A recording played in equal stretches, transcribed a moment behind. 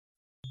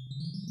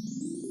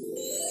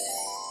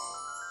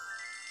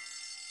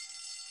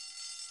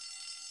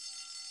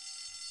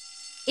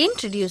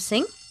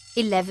Introducing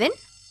 11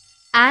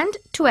 and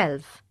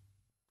 12.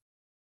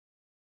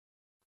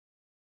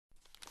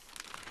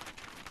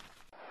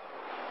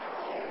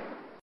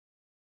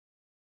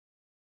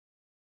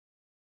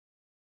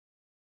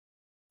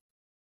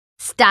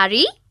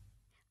 Starry,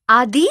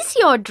 are these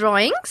your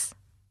drawings?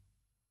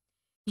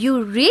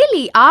 You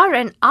really are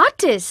an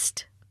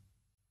artist.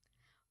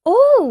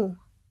 Oh,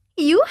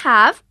 you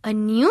have a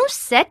new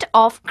set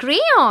of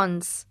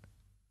crayons.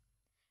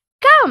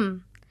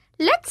 Come,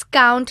 let's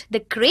count the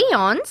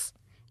crayons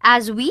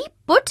as we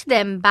put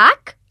them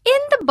back in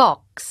the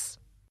box.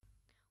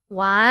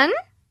 1,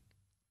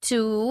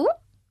 2,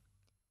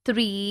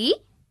 3,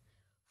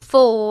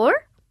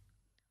 4,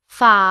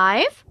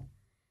 5,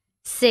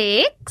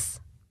 6,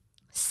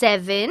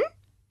 7,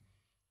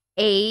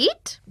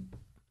 8,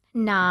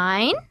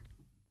 9,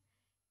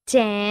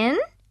 10.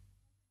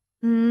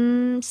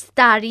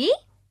 Starry,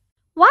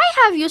 why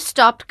have you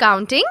stopped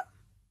counting?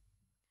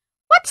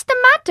 What's the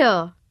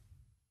matter?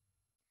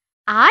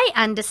 I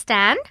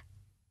understand.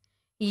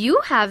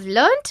 You have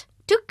learnt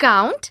to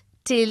count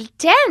till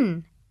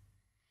 10.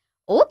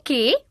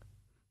 Okay,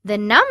 the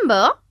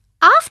number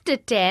after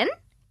 10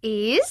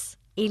 is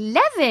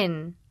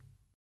 11.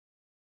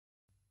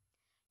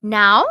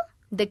 Now,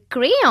 the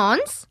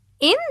crayons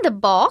in the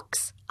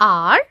box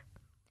are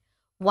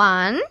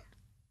 1,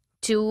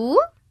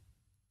 2,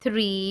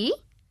 3,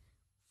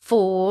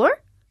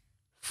 4,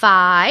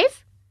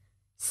 5,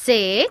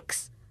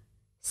 6,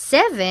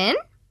 7,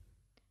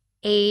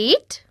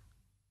 8,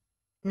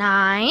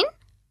 9,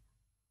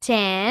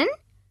 10,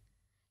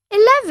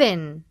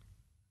 11.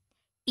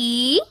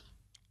 E,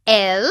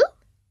 L,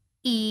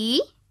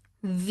 E,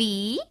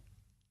 V,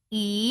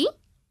 E,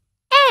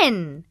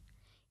 N.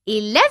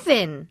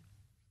 11.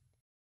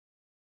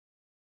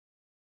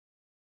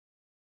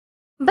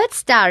 But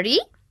Starry,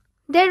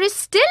 there is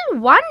still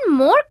one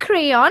more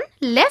crayon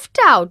left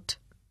out.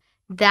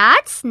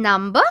 That's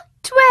number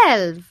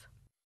 12.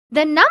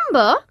 The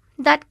number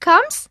that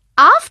comes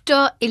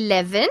after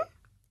 11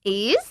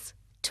 is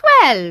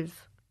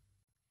 12.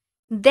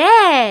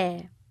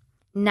 There!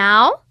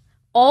 Now,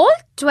 all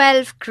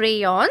 12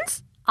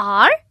 crayons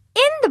are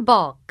in the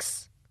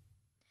box.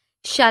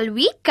 Shall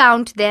we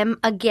count them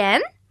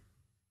again?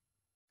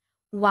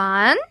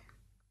 1,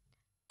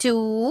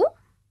 2,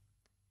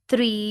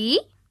 3,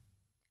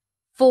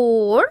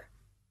 4,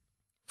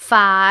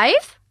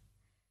 5,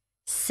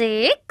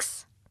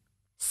 6,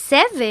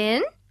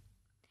 7,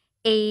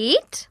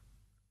 8,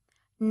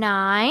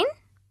 9,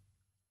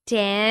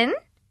 10,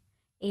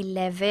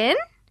 11,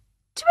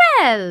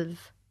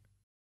 12.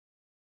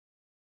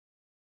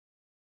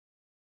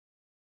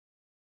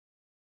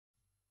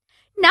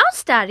 Now,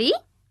 Starry,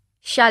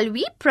 shall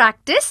we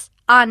practice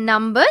our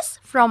numbers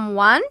from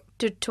 1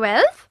 to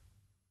 12?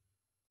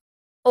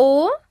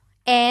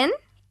 O-N-E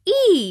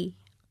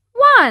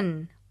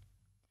 1.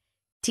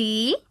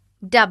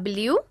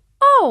 T-W-O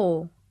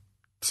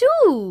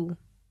 2.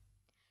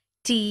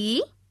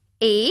 T-H-R-E-E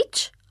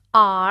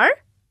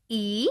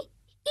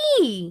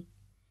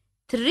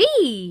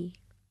 3.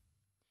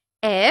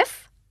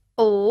 F-O-U-R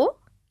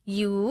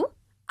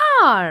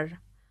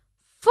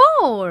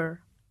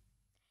 4.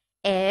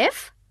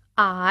 F-I-V-E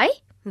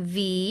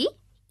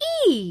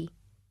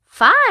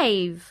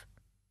 5.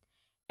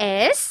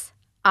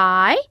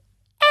 S-I-X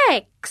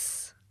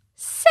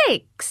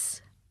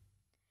 6.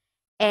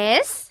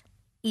 S-E-V-E-N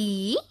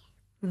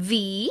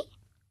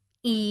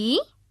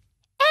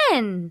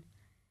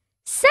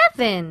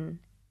 7.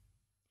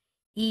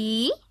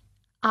 E-I-G-H-T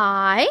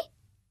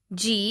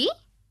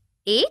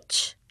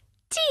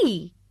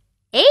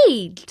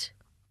 8.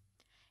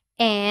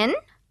 N-I-N-E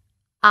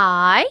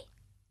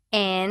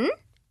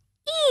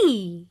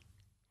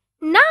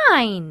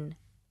 9.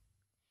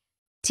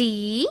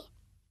 T-E-N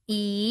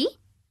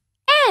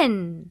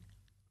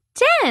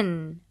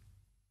 10.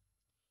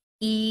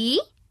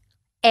 E-L-E-V-E-N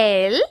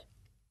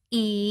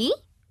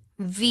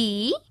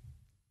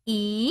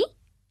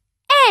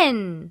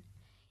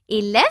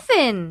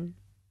 11.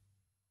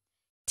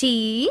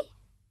 T-W-E-L-V-E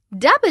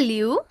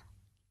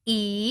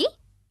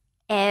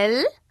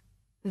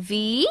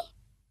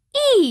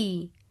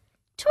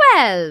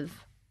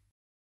 12.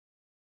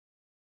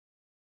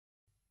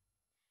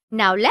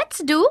 Now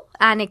let's do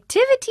an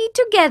activity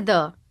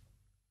together.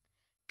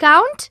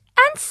 Count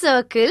and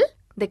circle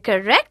the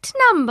correct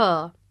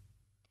number.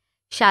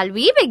 Shall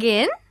we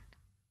begin?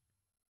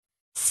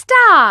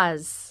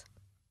 Stars.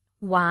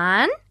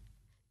 1,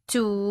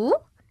 2,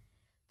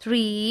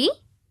 3,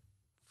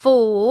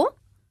 4,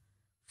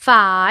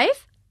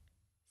 5,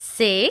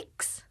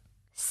 6,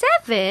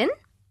 7,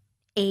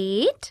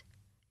 8,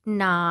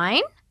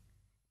 9,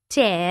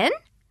 10,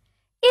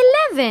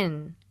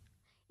 11.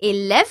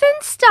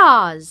 11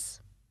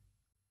 stars.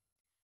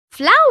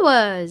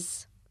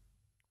 Flowers.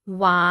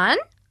 1,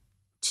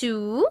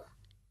 2,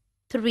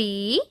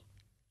 3,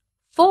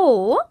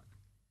 4,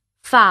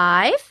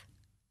 5,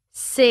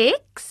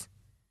 6,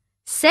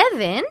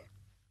 7,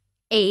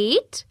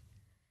 8,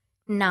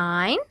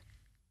 9,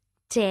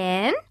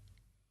 10,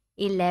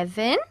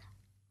 11,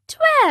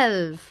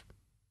 12.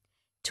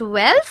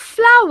 12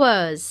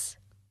 flowers.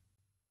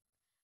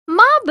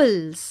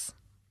 Marbles.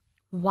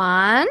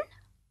 1,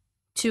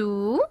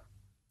 2,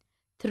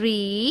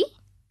 3,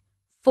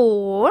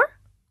 4,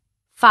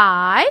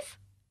 5,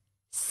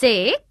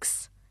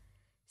 6,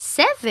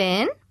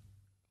 7,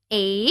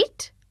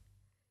 8,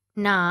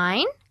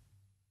 9,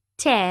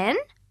 10,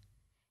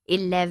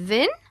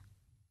 11,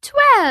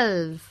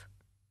 12.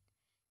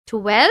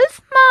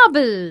 12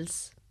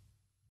 marbles.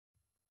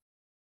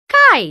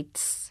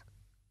 Kites.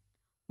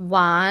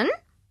 1,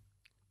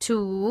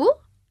 2,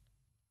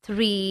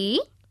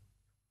 3,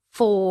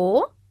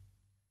 4,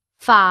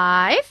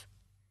 5,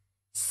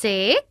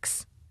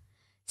 6,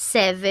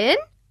 7,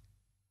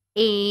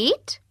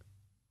 8,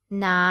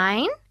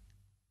 9,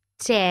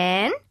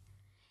 10,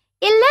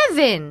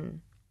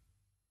 11.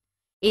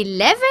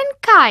 11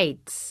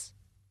 kites.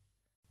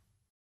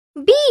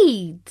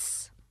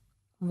 Beads.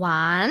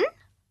 1,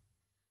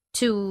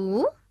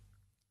 2,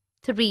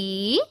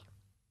 3,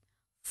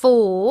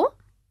 4,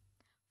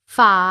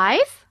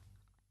 5,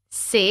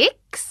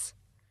 6,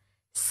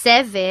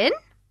 7,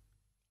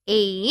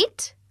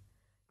 8,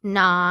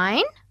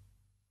 9,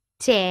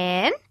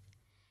 10,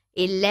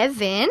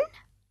 11,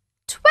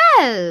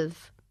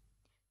 12.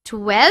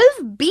 12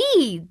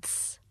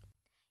 beads.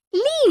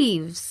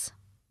 Leaves.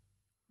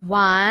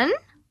 1,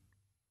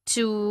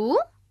 2,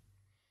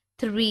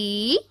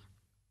 3,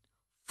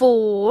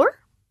 4,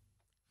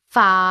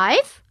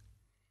 5,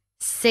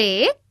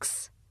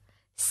 6,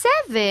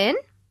 7,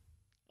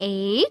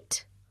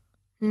 8,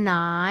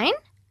 9,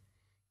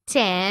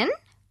 10,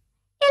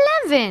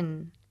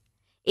 11.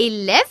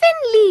 11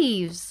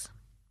 leaves.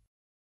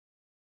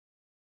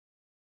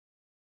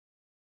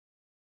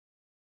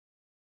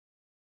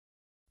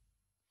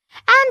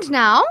 And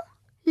now,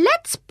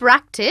 let's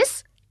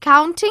practice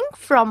counting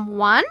from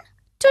 1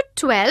 to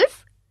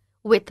 12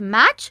 with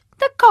Match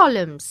the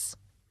Columns.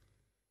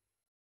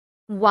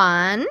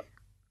 1,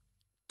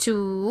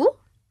 2,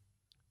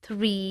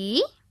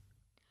 3,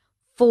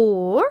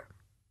 4,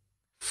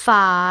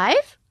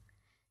 5,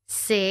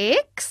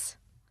 6,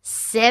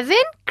 7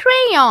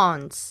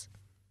 crayons.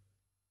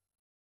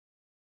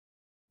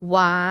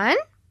 1,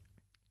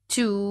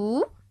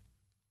 2,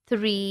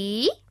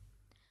 3,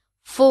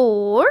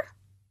 4,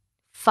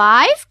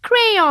 5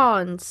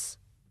 crayons.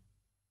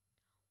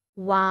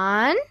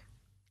 1,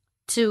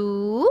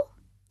 2,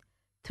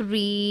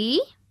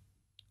 3,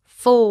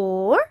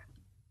 4,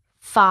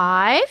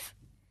 5,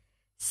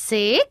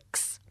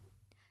 6,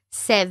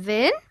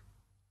 7,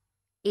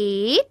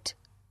 8,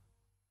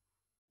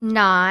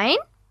 9,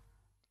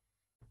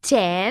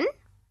 10,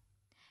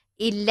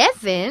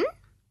 11,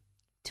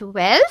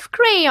 12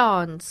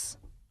 crayons.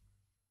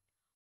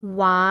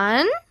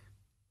 1,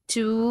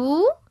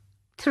 2,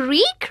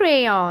 3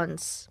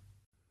 crayons.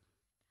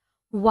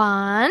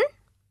 1,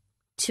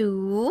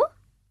 2,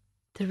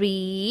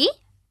 3,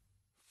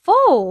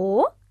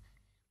 4,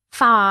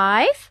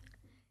 5,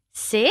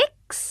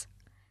 6,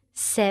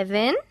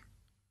 7,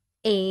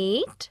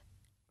 8,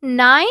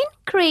 9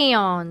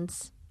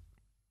 crayons.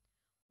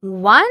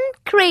 1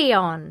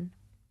 crayon.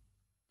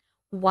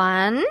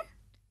 1,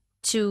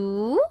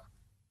 2,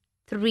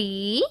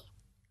 3,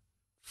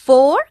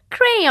 4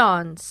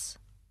 crayons.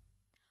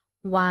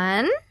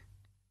 1,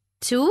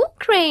 2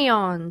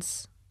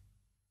 crayons.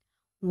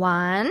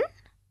 1,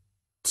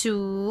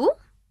 2,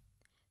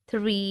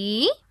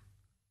 3,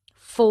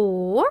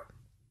 4,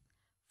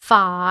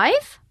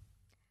 5,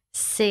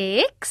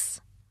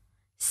 6,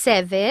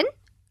 7,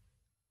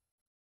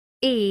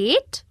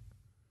 8,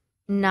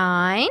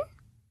 9,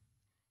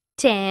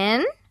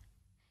 10,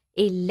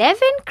 11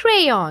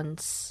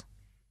 crayons.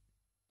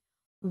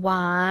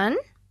 1,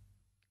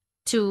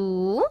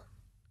 2,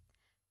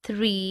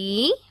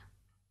 3,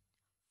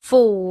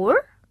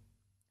 4,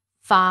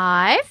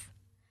 5,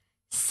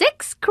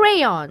 6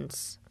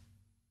 crayons.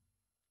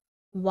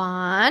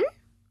 1,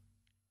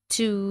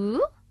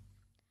 2,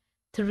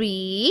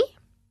 3,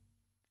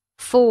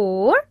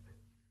 4,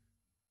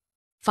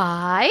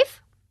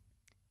 5,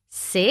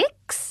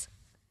 6,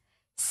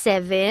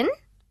 7,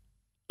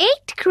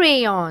 8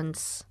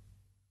 crayons.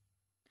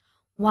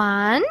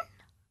 1,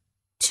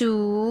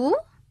 2,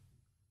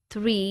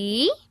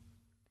 3,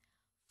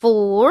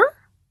 4,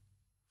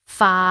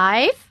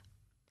 5,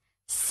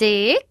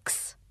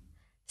 6,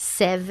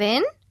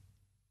 7,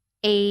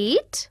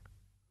 8,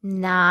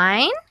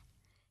 9,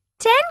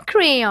 10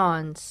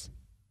 crayons.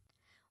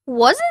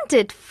 Wasn't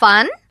it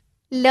fun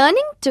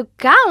learning to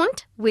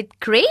count with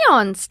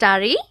crayons,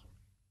 Starry?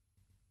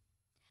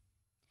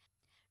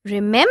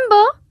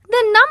 Remember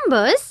the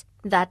numbers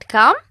that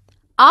come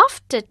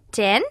after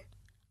 10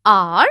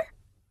 are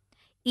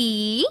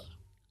E,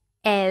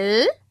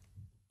 L,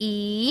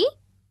 E,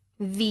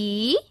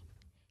 V,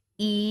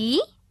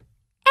 E,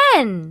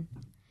 N,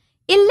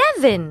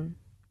 11,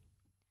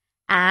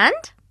 and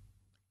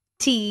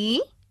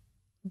T,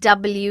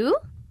 W,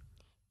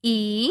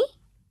 E,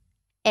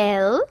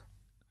 L,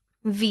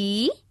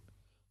 V,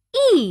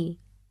 E,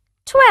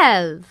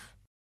 12.